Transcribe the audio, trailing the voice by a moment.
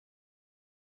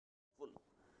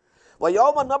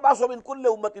وَيَوْمَ نَبْعَثُ مِنْ كُلِّ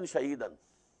أُمَّةٍ شَهِيدًا.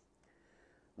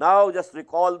 Now just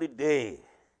recall the day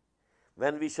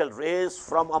when we shall raise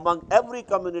from among every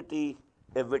community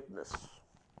a witness.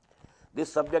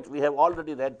 This subject we have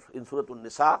already read in Surah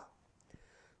An-Nisa.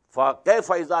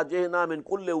 فَكَيْفَ إِذَا جِئْنَا مِنْ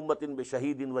كُلِّ أُمَّةٍ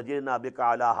بِشَهِيدٍ وَجِئْنَا بِكَ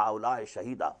عَلَىٰ هَؤُلَاءِ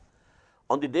شَهِيدًا.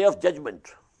 On the day of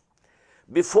judgment,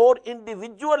 before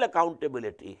individual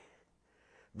accountability,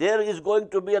 there is going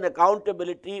to be an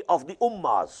accountability of the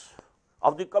ummahs,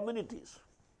 of the communities.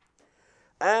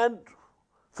 And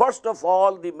first of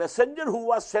all, the messenger who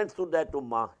was sent to that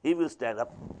ummah, he will stand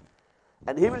up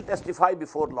and he will testify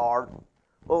before Lord,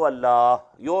 "Oh Allah,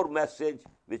 your message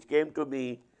which came to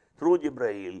me through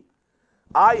Jibreel,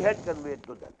 I had conveyed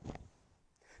to them.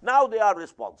 Now they are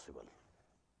responsible."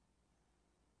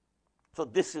 So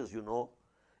this is,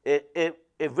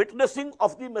 a witnessing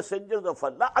of the messengers of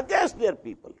Allah against their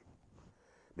people.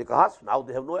 Because now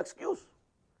they have no excuse.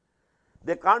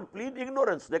 They can't plead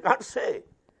ignorance. They can't say,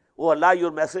 "Oh Allah,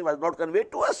 your message was not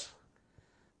conveyed to us."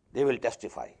 They will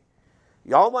testify.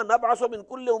 يَوْمَ نَبْعَثُ مِنْ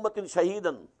كُلِّ أُمَّةٍ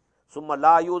شَهِيدًا ثُمَّ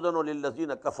لَا يُؤْذَنُ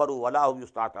لِلَّذِينَ كَفَرُوا وَلَا هُمْ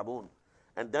يُسْتَعْتَبُونَ.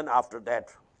 And then after that,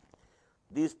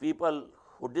 these people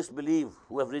who disbelieve,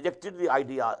 who have rejected the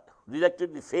idea,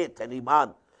 rejected the faith and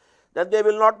iman, then they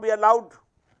will not be allowed,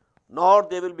 nor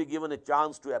they will be given a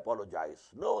chance to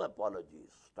apologize. No apologies.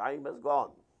 Time has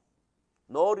gone.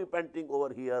 No repenting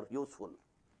over here useful.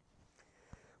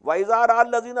 وَإِذَا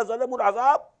رَأَى الَّذِينَ ظَلَمُوا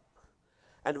الْعَذَابَ.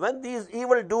 And when these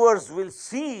evil doers will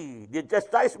see the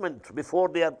chastisement before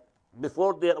their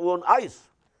own eyes,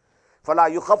 فَلَا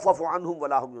يُخَفَّفُ عَنْهُمْ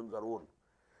وَلَا هُمْ يُنْظَرُونَ.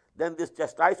 Then this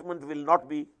chastisement will not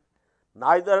be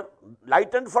neither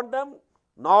lightened for them,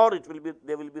 nor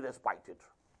they will be respited.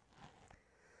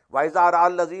 وَإِذَا رَأَى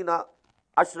الَّذِينَ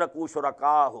أَشْرَكُوا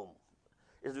شُرَكَاءَهُمْ.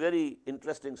 It's a very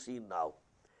interesting scene now.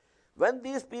 When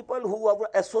these people who were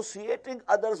associating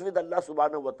others with Allah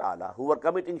subhanahu wa ta'ala, who were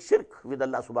committing shirk with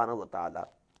Allah subhanahu wa ta'ala,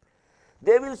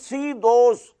 they will see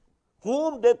those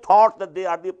whom they thought that they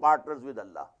are the partners with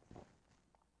Allah.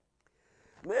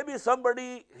 Maybe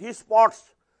somebody, he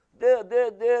spots,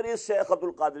 there is Shaykh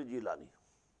Abdul Qadir Jilani,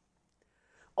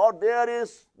 or there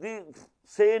is the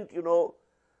saint,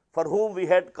 for whom we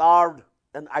had carved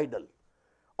an idol.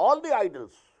 All the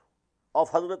idols of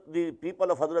the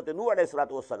people of Hazrat Nuh alayhi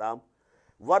salatu wasalam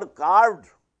were carved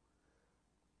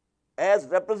as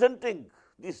representing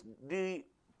the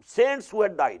saints who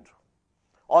had died.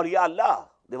 Or, Ya Allah,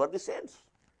 they were the saints.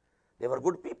 They were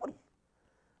good people.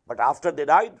 But after they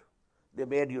died, they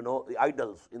made, the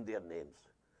idols in their names.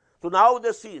 So now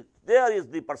they see, there is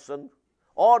the person,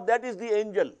 or that is the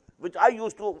angel, which I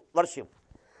used to worship.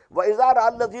 وَإِذَا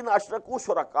رَأَى الَّذِينَ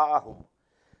أَشْرَكُوا شُرَكَاءَهُمْ.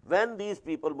 When these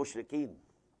people, mushrikeen,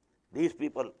 these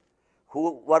people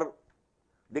who were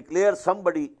declaring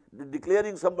somebody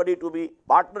to be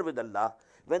partner with Allah,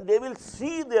 when they will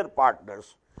see their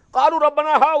partners, قَالُوا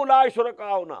رَبَّنَا هَؤُلَاءِ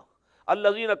شُرَكَاؤُنَا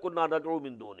الَّذِينَ كُنَّا نَدْعُو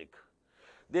مِن دُونِكَ.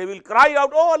 They will cry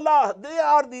out, "Oh Allah, they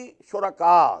are the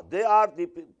shuraka, they are the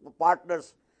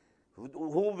partners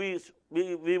whom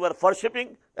we were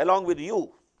worshipping along with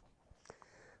you."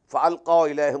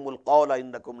 فَأَلْقَوْا إِلَيْهِمُ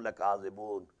الْقَوْلَ إِنَّكُمْ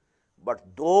لَكَاذِبُونَ.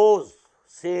 But those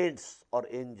saints or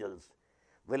angels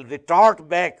will retort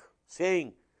back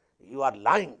saying, "You are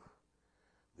lying.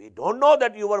 We don't know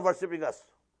that you were worshipping us.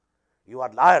 You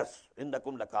are liars.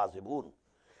 إِنَّكُمْ لَكَاذِبُونَ."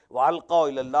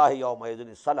 وَأَلْقَوْا إِلَى اللَّهِ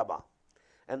يَوْمَئِذٍ السَّلَمَ.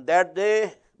 And that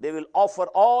day they will offer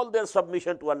all their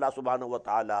submission to Allah subhanahu wa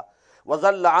ta'ala.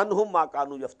 وَظَلَّ عَنْهُمْ مَا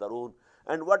كَانُوا يَفْتَرُونَ.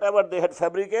 And whatever they had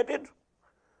fabricated,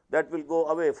 that will go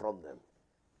away from them.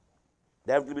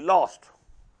 They have to be lost.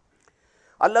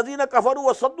 الَّذِينَ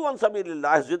كَفَرُوا وَصَدُّوا عَنْ سَبِيلِ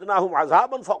اللَّهِ زِدْنَاهُمْ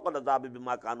عَذَابًا فَوْقَ الْعَذَابِ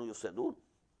بِمَا كَانُوا يُفْسِدُونَ.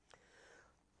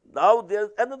 Now there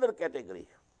is another category.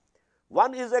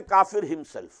 One is a kafir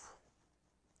himself.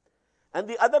 And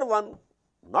the other one,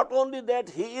 not only that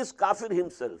he is kafir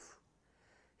himself,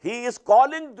 he is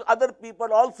calling other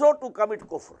people also to commit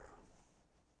kufr.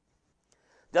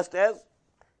 Just as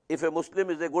if a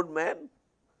Muslim is a good man,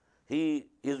 he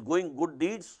is doing good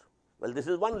deeds, well, this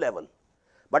is one level.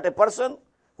 But a person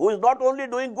who is not only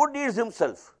doing good deeds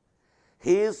himself,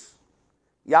 he is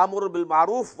ya'muru bil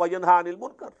ma'ruf wa yanha 'anil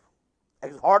munkar,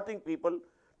 exhorting people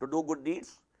to do good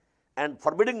deeds and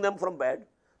forbidding them from bad.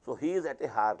 So he is at a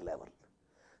higher level.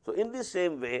 So in the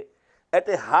same way, at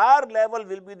a higher level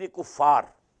will be the kuffar.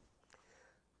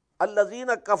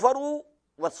 Allazina kafaru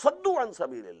wa saddu an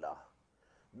sabilillah.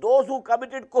 Those who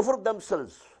committed kufr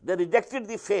themselves, they rejected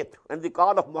the faith and the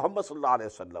call of Muhammad sallallahu alaihi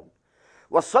wasallam.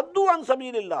 Wa saddu an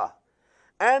sabilillah.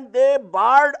 And they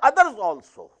barred others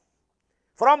also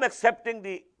from accepting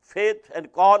the faith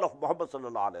and call of Muhammad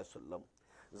sallallahu alaihi wasallam.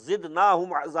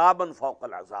 Zidnahum azaban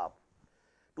fawqa al-azab.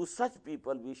 to such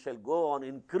people we shall go on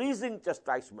increasing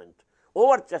chastisement,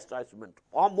 over chastisement,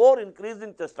 or more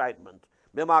increasing chastisement,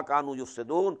 bima kanu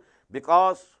yufsidun,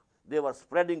 because they were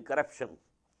spreading corruption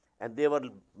and they were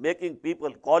making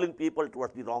people, calling people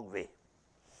towards the wrong way.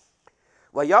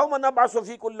 وَيَوْمَ نَبْعَثُ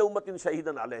فِي كُلِّ أُمَّةٍ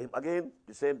شَهِيدًا عَلَيْهِمْ. Again,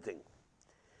 the same thing.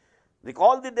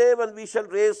 Recall the day when we shall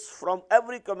raise from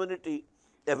every community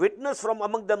a witness from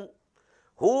among them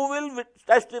who will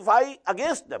testify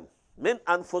against them. مِنْ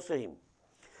أَنفُسِهِمْ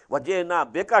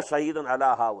وَجِئْنَا بِكَ شَهِيدًا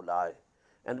عَلَى هَؤُلَاءِ.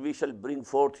 And we shall bring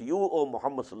forth you, O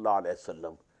Muhammad sallallahu alayhi wa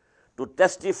sallam, to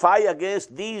testify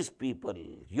against these people,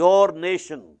 your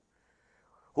nation,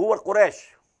 who were Quraysh,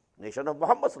 nation of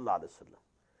Muhammad sallallahu alayhi wa sallam,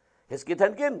 his kith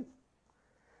and kin.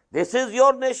 This is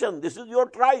your nation, this is your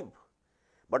tribe.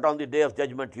 But on the day of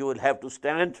judgment, you will have to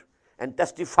stand and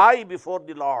testify before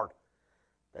the Lord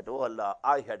that, oh Allah,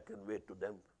 I had conveyed to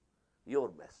them your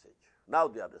message. Now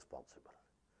they are responsible.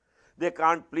 They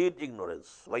can't plead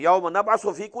ignorance. وَيَوْمَ نَبْعَثُ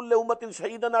فِي كُلِّ أُمَّةٍ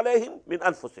شَهِيدًا عَلَيْهِمْ مِنْ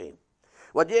أَنفُسِهِمْ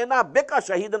وَجِئْنَا بِكَ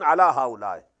شَهِيدًا عَلَى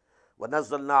هَؤُلَاءِ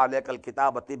وَنَزَّلْنَا عَلَيْكَ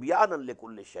الْكِتَابَ تِبْيَانًا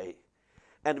لِكُلِّ شَيْءٍ.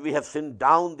 And we have sent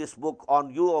down this book on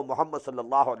you, O Muhammad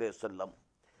sallallahu alayhi wa sallam,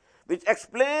 which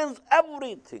explains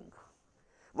everything.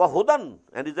 وَهُدًى,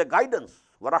 and is a guidance.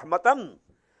 وَرَحْمَةً,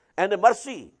 and a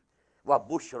mercy.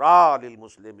 وَبُشْرَى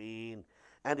لِلْمُسْلِمِينَ,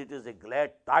 and it is a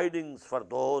glad tidings for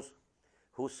those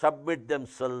who submit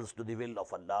themselves to the will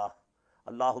of Allah.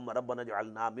 Allahumma rabbana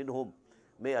ja'alna minhum.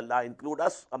 May Allah include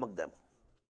us among them.